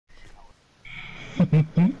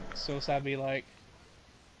So sad be like.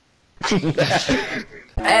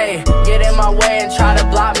 Hey, get in my way and try to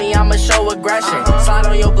block me, I'ma show aggression. Slide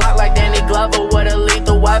on your block like Danny Glover with a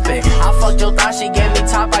lethal weapon. I fucked your thought, she gave me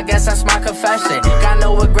top, I guess that's my confession. Got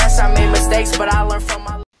no regrets, I made mistakes, but I learned from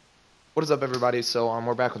my... What is up, everybody? So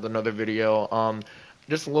we're back with another video.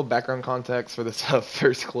 Just a little background context for this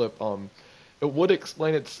first clip. It would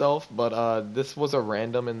explain itself, but this was a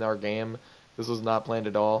random in our game. This was not planned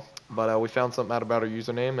at all, but we found something out about our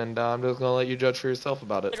username, and I'm just gonna let you judge for yourself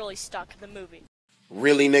about it. Literally stuck in the movie.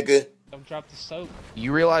 Really, nigga? Don't drop the soap.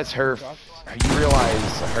 You realize her epic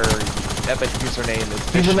username is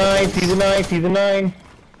Season 9.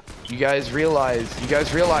 You guys realize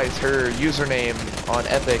her username on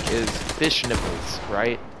Epic is Fish Nipples,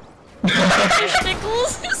 right? Fish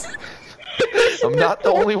Nickles? I'm not the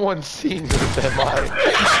only one seeing this, am I?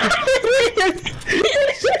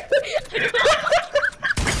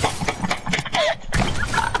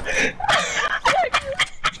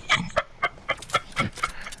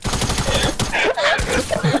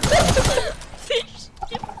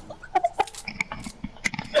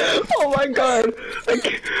 Oh my god!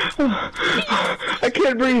 I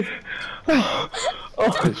can't breathe.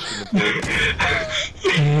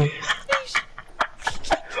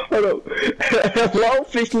 Hold up. Hello,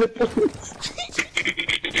 fish nipples.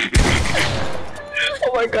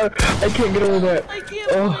 Oh my god, I can't get over that. I can't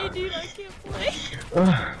play, dude. I can't play.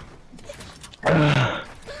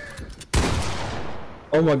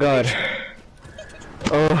 Oh my god.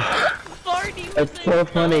 Oh, Barney, that's so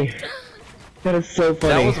funny. That is so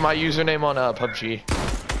funny. That was my username on PUBG.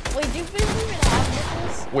 Wait, do fish even have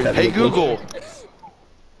nipples? Wait, hey Google.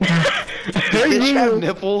 Does fish have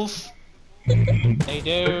nipples? They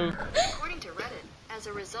do. According to Reddit, as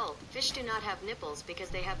a result, fish do not have nipples because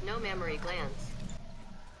they have no mammary glands.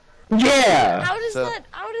 Yeah! How does that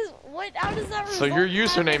result? So your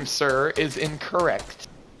username, sir, is incorrect.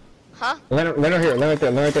 Huh? Land right here.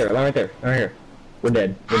 We're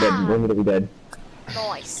dead. We're literally dead.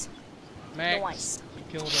 Nice. Max, Nice. you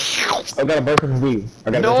killed us. I got a burst from Z.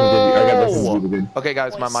 No! Okay,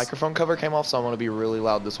 guys, my microphone cover came off, so I'm gonna be really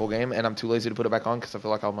loud this whole game, and I'm too lazy to put it back on because I feel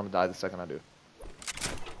like I'm gonna die the second I do.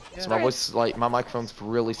 So my voice, like, my microphone's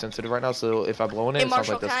really sensitive right now, so if I blow in it, Hey it sounds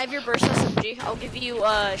Marshall, like this. can I have your burst SMG? I'll give you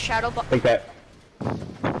shadow bomb. Take that.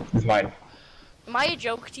 This is mine. Am I a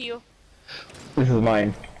joke to you? This is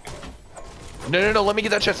mine. No, let me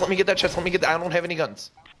get that chest, I don't have any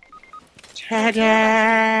guns.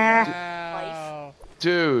 Wow.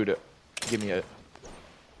 Dude, give me it.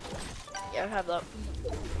 Yeah, I have that.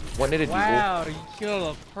 When did it do? Wow, you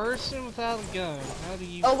killed a person without a gun. How do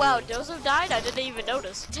you... Oh wow, Dozo died? I didn't even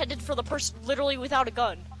notice. Intended for the person literally without a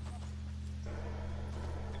gun.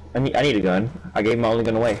 I need a gun. I gave my only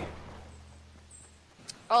gun away.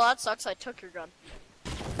 Oh, that sucks. I took your gun.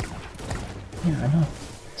 Yeah, I know.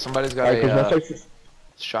 Somebody's got a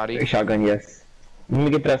shotty. Shotgun, yes. Let me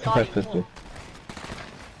get that suppressed pistol.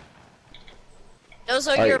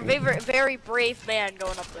 Dozo, you're a very brave man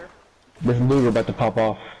going up there. This Luger about to pop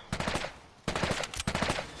off.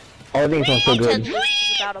 All things sound so good. Is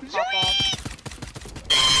about to pop off.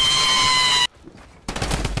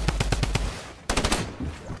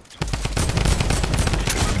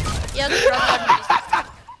 Yeah, the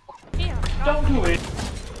yeah. Don't do it.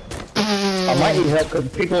 I might need help because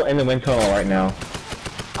people in the wind tunnel right now.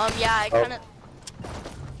 Yeah, I kinda...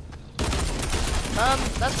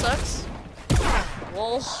 that sucks.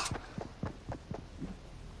 Lol.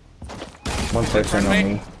 One person on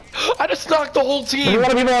me. I just knocked the whole team! There's a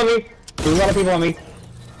lot of people on me!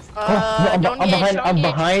 I'm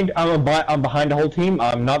behind the whole team.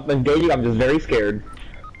 I'm not engaging, I'm just very scared.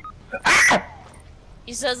 Ah!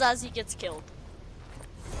 He says as he gets killed.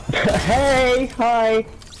 Hey! Hi!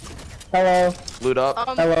 Hello. Loot up.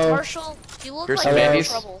 Hello. Marshall, you look Here's like some you're in bandies.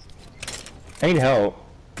 trouble. I need help.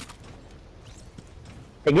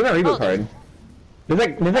 Hey, give me a reboot card.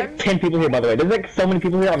 There's like 10 people here, by the way. There's like so many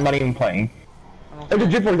people here, I'm not even playing. There's a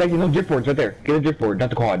drift board, actually, no drift boards right there. Get a drift board,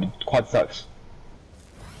 not the quad. The quad sucks.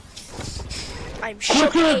 I'm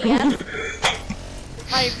shook AF.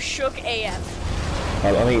 I am shook AF.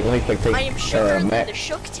 Let me spectate. I am shooker than the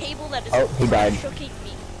shook table that is he died. shooking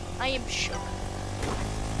me. I am shook.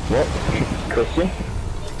 What? Christian?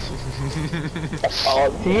 Oh,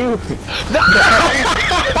 it's you!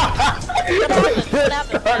 What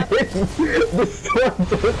happened? The storm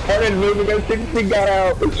just started moving as soon as he got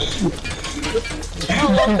out. Oh,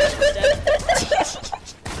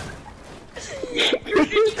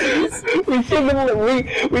 well,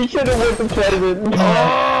 we should have went to Pleasant.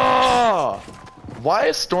 Oh! Why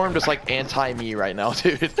is Storm just like anti me right now,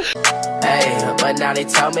 dude? Hey, but now they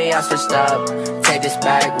tell me I switched up. Take this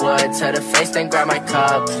backwood to the face, then grab my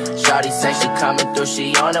cup. Shawty say she coming through,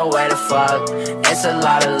 she on her way to fuck. It's a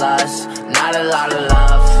lot of lust, not a lot of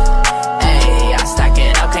love. Hey, I stack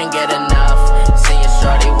it up, can't get enough. Seeing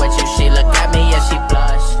shorty with you, she look at me and she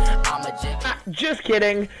blush. I'm a jig. Just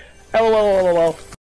kidding. LOL.